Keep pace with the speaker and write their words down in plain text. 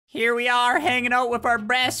Here we are hanging out with our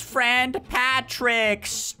best friend, Patrick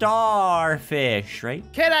Starfish, right?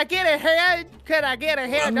 Can I get a hand? Can I get a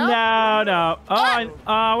hand up? No. Oh,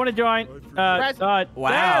 I want to join. Wow, there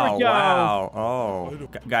we go. wow. Oh,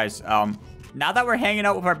 guys, now that we're hanging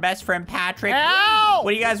out with our best friend, Patrick, Help!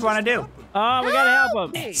 what do you guys want to do? Oh, we gotta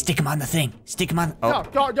help him. Stick him on the thing. Stick him on. Oh.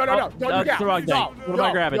 No, don't do that's that. the wrong thing. What am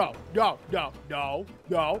I grabbing?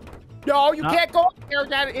 No, you can't go up there.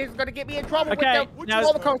 That is going to get me in trouble with the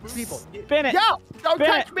roller coaster people. Spin it. No, don't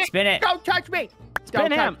touch me. Spin it. Don't touch me.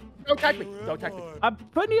 Spin him. Don't touch me. Don't touch me. I'm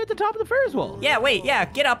putting you at the top of the Ferris wheel. Yeah, wait,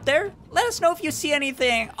 get up there. Let us know if you see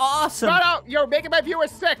anything awesome. No, you're making my viewers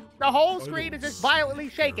sick. The whole screen is just violently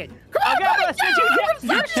shaking. Come on,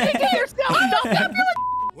 you're shaking yourself. Don't do it.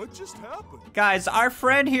 What just happened? Guys, our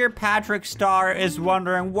friend here, Patrick Star, is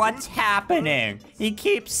wondering what's happening. He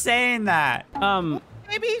keeps saying that.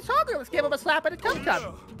 Maybe he's hungry. Let's give him a slap in the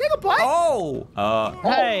tum-tum. Take a bite. Oh.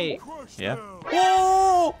 Hey. Yeah.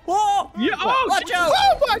 Whoa. Yeah, Watch out.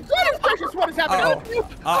 Oh my goodness gracious, what is happening?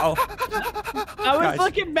 I was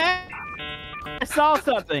looking back. I saw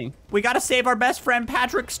something. We gotta save our best friend,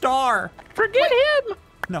 Patrick Star. Forget him.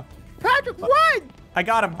 No. Patrick, run! I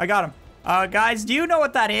got him. Guys, do you know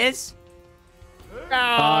what that is?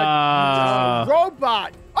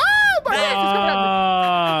 Robot. Oh my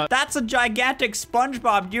goodness, That's a gigantic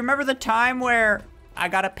SpongeBob. Do you remember the time where I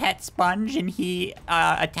got a pet sponge and he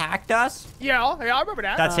attacked us? Yeah, I remember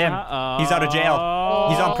that. That's him. He's out of jail.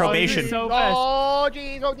 He's on probation. So fast. Oh,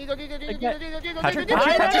 jeez. Patrick.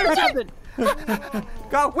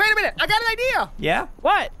 Go. Wait a minute. I got an idea. Yeah?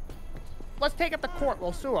 What? Let's take him to court.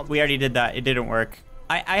 We'll sue him. We already did that. It didn't work.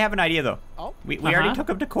 I have an idea, though. Oh? We already took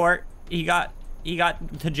him to court. He got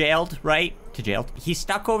to jailed, right? He's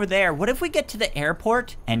stuck over there. What if we get to the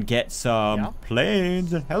airport and get some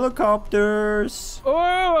planes and helicopters?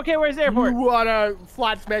 Oh, okay. Where's the airport? You want to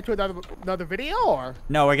flat smash to another video, or?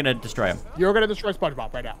 No, we're going to destroy him. You're going to destroy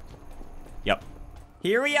SpongeBob right now. Yep.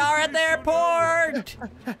 Here we are at the airport.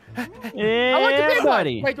 Yeah, I want the big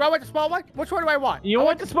buddy. one. Wait, do I want the small one? Which one do I want? You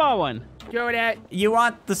want the small one. Do it. You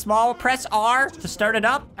want the small? Press R to start it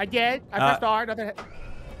up? I did. I pressed R. Nothing.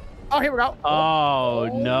 Oh, here we go. Oh,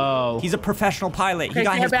 no. He's a professional pilot. Okay, he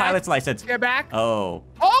got his back. pilot's license. Get back. Oh.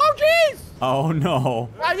 Oh, jeez. Oh, no.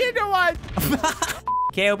 I didn't do one.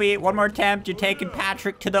 KOB, one more attempt. You're taking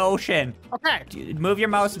Patrick to the ocean. Okay. Move your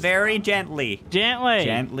mouse very gently.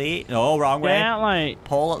 Gently. Oh, wrong way. Gently.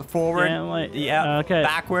 Pull it forward. Gently. Yeah. Okay.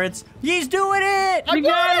 Backwards. He's doing it. You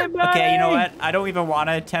got it, buddy. Okay, you know what? I don't even want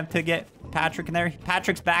to attempt to get Patrick in there.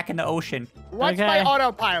 Patrick's back in the ocean. What's my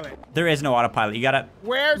autopilot? There is no autopilot. You gotta.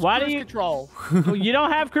 Where's cruise control? You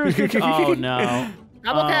don't have cruise control. Oh, no.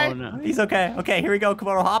 I'm okay. Oh, no. He's okay. Okay, here we go. Come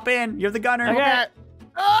on, hop in. You're the gunner. Okay.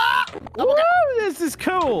 Ah! Woo, this is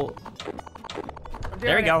cool.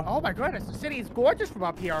 There we go. Oh my goodness, the city is gorgeous from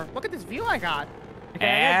up here. Look at this view I got.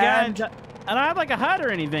 Okay, I got guns. I don't have like a HUD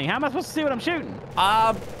or anything. How am I supposed to see what I'm shooting?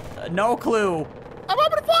 No clue. I'm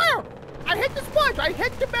opening fire. I hit the sponge. I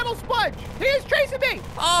hit the metal sponge. He is chasing me.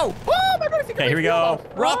 Oh. Oh my goodness. Okay, here we go.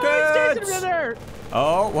 Rockets.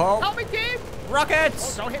 Oh, whoa. Help me, team.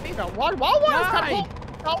 Rockets. Oh, don't hit me though. Whoa, kind of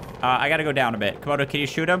I gotta go down a bit. Komodo, can you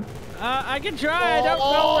shoot him? I can try. I don't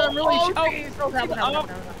know what I'm really shooting.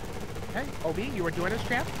 Okay, OB, you were doing this,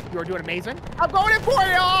 champ. You were doing amazing. I'm going in for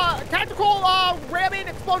a tactical ramming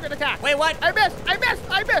explosion attack. Wait, what? I missed.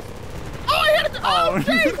 Oh, I hit it. Oh,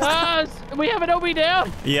 jeez. We have an OB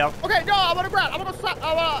down. Yep. Okay, no, I'm gonna grab. I'm gonna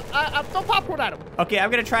throw popcorn at him. Okay, I'm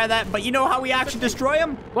gonna try that. But you know how we actually destroy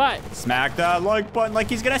him? What? Smack that like button like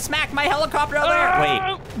he's gonna smack my helicopter out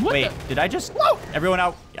there. Wait, did I just? Whoa. Everyone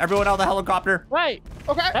out the helicopter. Wait.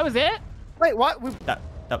 Okay. That was it? Wait, what? That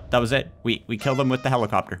was it. We killed him with the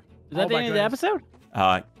helicopter. Is that the end of the episode?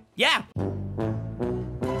 Yeah.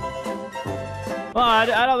 Well, I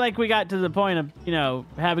don't think we got to the point of,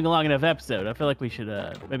 having a long enough episode. I feel like we should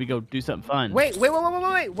maybe go do something fun. Wait.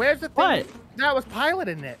 Where's the thing? What? That was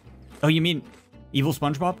piloting it. Oh, you mean evil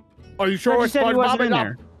SpongeBob? Are you sure it's SpongeBob in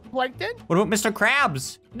there? Plankton? What about Mr.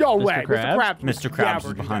 Krabs? No Mr. way. Krabs? Mr. Krabs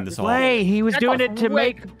was behind this all. Wait, he was That doing goes it to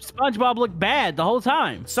make SpongeBob look bad the whole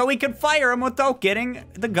time. So we could fire him without getting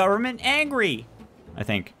the government angry, I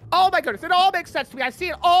think. Oh my goodness, it all makes sense to me. I see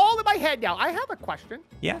it all in my head now. I have a question.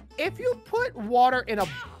 Yeah. If you put water in a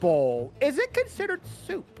bowl, is it considered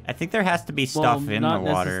soup? I think there has to be stuff in the water.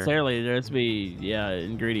 Not necessarily. There has to be,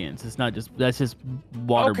 ingredients. It's not just, that's just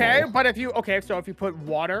water Okay, bowl. but if you put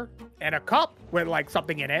water in a cup with like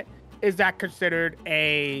something in it, is that considered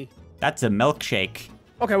a... That's a milkshake.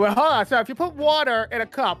 Okay, well, hold on. So if you put water in a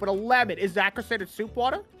cup with a lemon, is that considered soup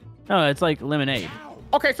water? No, it's like lemonade.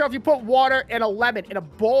 Okay, so if you put water and a lemon in a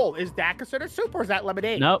bowl, is that considered soup or is that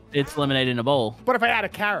lemonade? Nope, it's lemonade in a bowl. But if I add a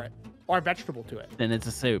carrot or a vegetable to it? Then it's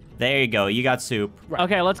a soup. There you go. You got soup. Right.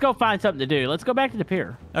 Okay, let's go find something to do. Let's go back to the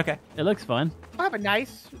pier. Okay. It looks fun. I'll have a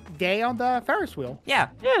nice day on the Ferris wheel. Yeah.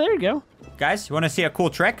 Yeah, there you go. Guys, you want to see a cool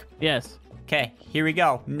trick? Yes. Okay, here we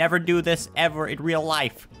go. Never do this ever in real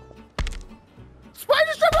life. Spy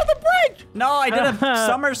just jumped off the bridge! No, I did a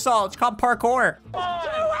somersault. It's called parkour.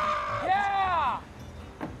 Yeah!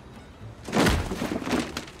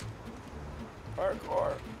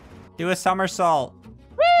 Parkour. Do a somersault.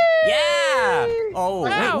 Yeah! Oh,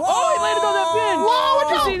 wait. Ow. Whoa! Oh, he landed on that pin. Whoa,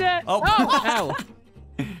 Did you see that? Oh.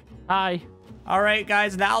 Ow. Hi. All right,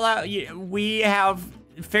 guys. Now that we have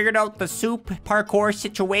figured out the soup parkour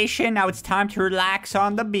situation, now it's time to relax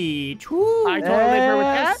on the beach. Woo. I totally agree with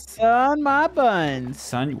that. On my buns.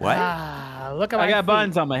 Son, what? Look at my I got feet.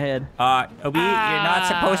 buns on my head. Obi, you're not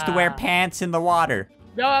supposed to wear pants in the water.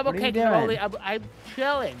 No, I'm What are okay. you doing? I'm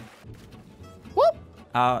chilling.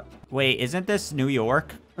 Whoop! Wait, isn't this New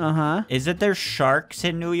York? Uh-huh. Isn't there sharks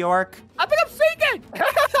in New York? I think I'm sinking!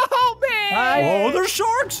 Oh, man! Oh, there's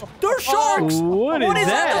sharks! There's sharks! What What is is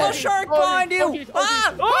that that? little shark Oh, behind you? oh, geez, oh,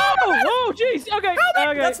 Ah! geez. Oh, jeez. Okay.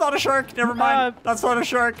 Okay. That's not a shark. Never mind. That's not a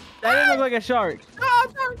shark. That didn't look like a shark.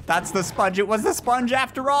 That's the sponge. It was the sponge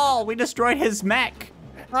after all. We destroyed his mech.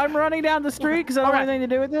 I'm running down the street because I don't have Okay. anything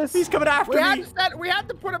to do with this. He's coming after me. We have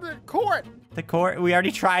to put him in court. The court. We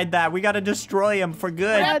already tried that. We got to destroy him for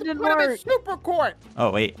good. We have to didn't put him in work. super court.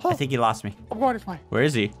 Oh, wait. I think he lost me. I'm going this way. Where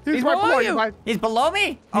is he? He's below right you. below you. He's below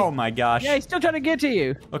me? Oh, my gosh. Yeah, he's still trying to get to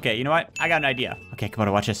you. Okay, you know what? I got an idea. Okay, come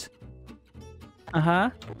on. Watch this. Uh-huh.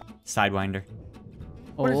 Sidewinder.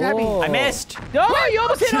 What does that mean? Oh. I missed. Oh, you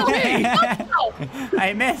almost hit on me.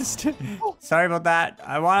 I missed. Sorry about that.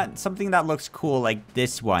 I want something that looks cool like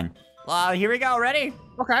this one. Here we go. Ready?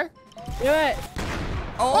 Okay. Do it.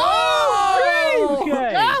 Oh! Okay.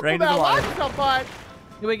 Yeah, Right into the that water. was so fun.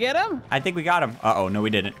 Did we get him? I think we got him. Uh-oh, no, we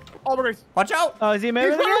didn't. Oh, my goodness. Watch out! Oh, is he He's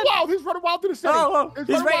moving running again? wild. He's running wild to the city. Oh, he's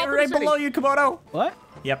running right, wild to the right city. below you, Komodo. What?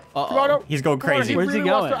 Yep. Komodo. He's going crazy. Where's he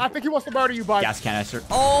really wants going? to- I think he wants to murder you, bud. Gas canister.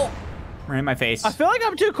 Oh! Right in my face. I feel like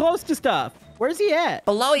I'm too close to stuff. Where's he at?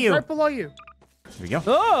 Below you. Right below you. Here we go.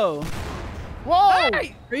 Oh. Whoa!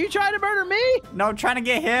 Hey, are you trying to murder me? No, I'm trying to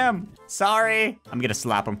get him. Sorry. I'm gonna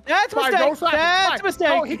slap him. That's a Fine, mistake. don't slap him. That's Fine. a mistake.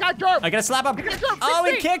 Oh, he got jerked. I gotta slap him. got jumped. Oh,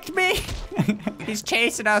 he 16. kicked me. He's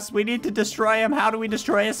chasing us. We need to destroy him. How do we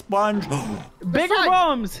destroy a sponge? Bigger Fine.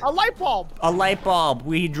 bombs. A light bulb. A light bulb.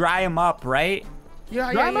 We dry him up, right?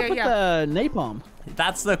 Yeah, Dry him up with the napalm.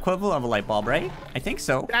 That's the equivalent of a light bulb, right? I think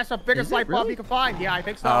so. That's the biggest Is it light bulb really? you can find. Yeah, I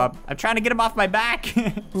think so. I'm trying to get him off my back.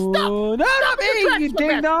 Ooh, no, not Stop in your me, you tracks, ding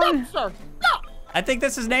man. dong. Stop, sir. Stop. I think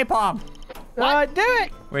this is napalm. Do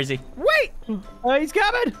it. Where is he? Wait. Oh, he's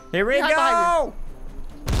coming. Here we Behind go.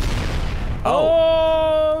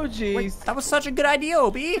 Oh, Oh, jeez. wait, that was such a good idea,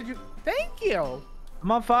 Obi. Thank you.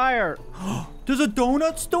 I'm on fire. There's a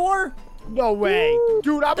donut store? No way.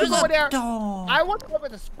 Dude, I'm There's going a there. donut. I want to go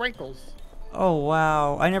with the sprinkles. Oh,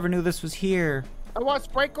 wow. I never knew this was here. I want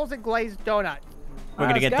sprinkles and glazed donuts. We're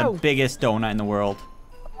gonna Let's get go. the biggest donut in the world.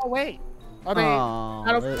 Oh, wait. Are they Oh,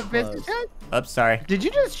 out of they're the business close. yet? Oops, sorry. Did you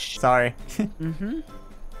just? Sorry.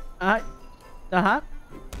 Uh-huh.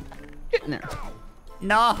 Get in there.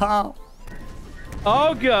 No.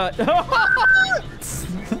 Oh, good.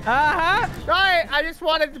 Uh-huh. Sorry, I just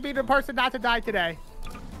wanted to be the person not to die today.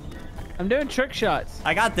 I'm doing trick shots.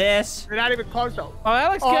 I got this. You're not even close, though. Oh,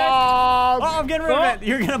 that looks good. Oh, I'm getting rid Oh. of it.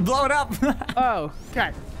 You're gonna blow it up. Oh.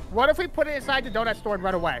 Okay. What if we put it inside the donut store and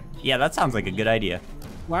run away? Yeah, that sounds like a good idea.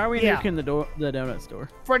 Why are we Yeah. nuking the donut store?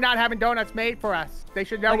 For not having donuts made for us. They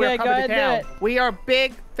should know Okay, we're go coming to ahead, town. do We are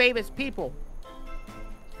big, famous people.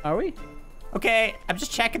 Are we? Okay, I'm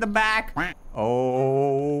just checking the back.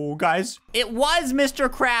 Oh, guys. It was Mr.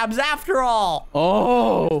 Krabs after all.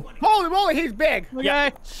 Oh. Holy moly, he's big. Okay. Yeah.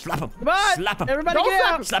 Slap him. Come on. Slap him. Everybody Don't get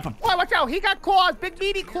slap out. him. Slap him. Oh, watch out. He got claws. Big,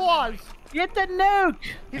 meaty claws. Get the nuke.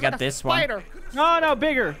 He's got like a this one. spider. No, no,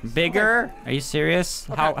 bigger. Bigger? Are you serious?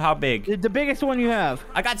 How big? The biggest one you have.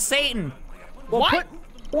 I got Satan. Well, What? put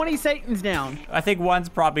 20 Satans down. I think one's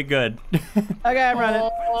probably good. Okay, I'm running.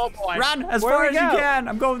 Oh, boy. Run as Where far we as you go? can.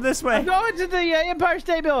 I'm going this way. I'm going to the Empire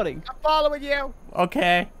State Building. I'm following you.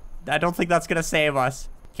 Okay. I don't think that's gonna save us.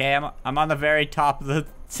 Okay, I'm on the very top of the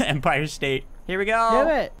Empire State. Here we go. Do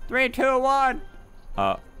it. 3, 2, 1.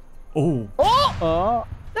 Oh. Oh! Oh,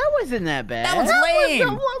 that wasn't that bad. That was lame.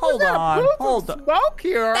 Hold on. Hold on. Smoke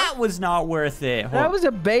here. That was not worth it. That Hold- was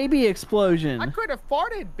a baby explosion. I could have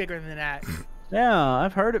farted bigger than that. Yeah,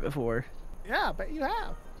 I've heard it before. Yeah, but you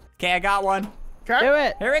have. Okay, I got one. Okay. Do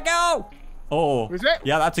it. Here we go. Oh. Was it?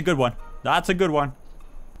 Yeah, that's a good one. That's a good one.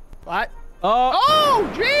 What? Oh.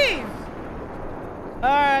 Oh, jeez! All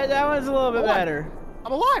right, that one's a little bit better.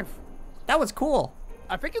 I'm alive. That was cool.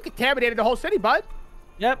 I think you contaminated the whole city, bud.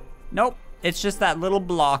 Yep. Nope. It's just that little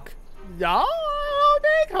block. No,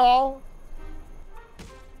 they call.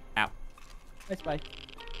 Ow. Nice Spike.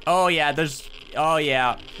 Oh, yeah. There's... Oh,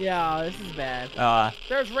 yeah. Yeah, this is bad.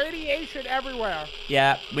 There's radiation everywhere.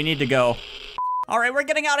 Yeah. We need to go. All right, we're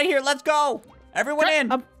getting out of here. Let's go. Everyone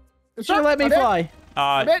in. Sure, let me fly.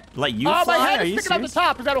 Let you fly? My head Are is you sticking out serious? the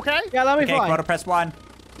top. Is that okay? Yeah, let me Okay, fly. go to press 1.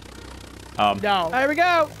 No. Here we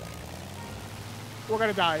go. We're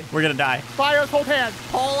gonna die. We're gonna die. Fires, hold hands.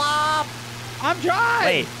 Pull up. I'm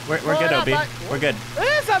dry. Wait, we're good, up, Obi. bud. We're good.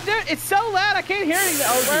 Yes, I'm doing. It's so loud, I can't hear anything.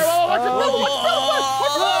 Oh,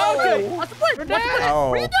 What's the point? We're What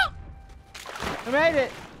are you dead. doing? I made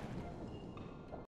it.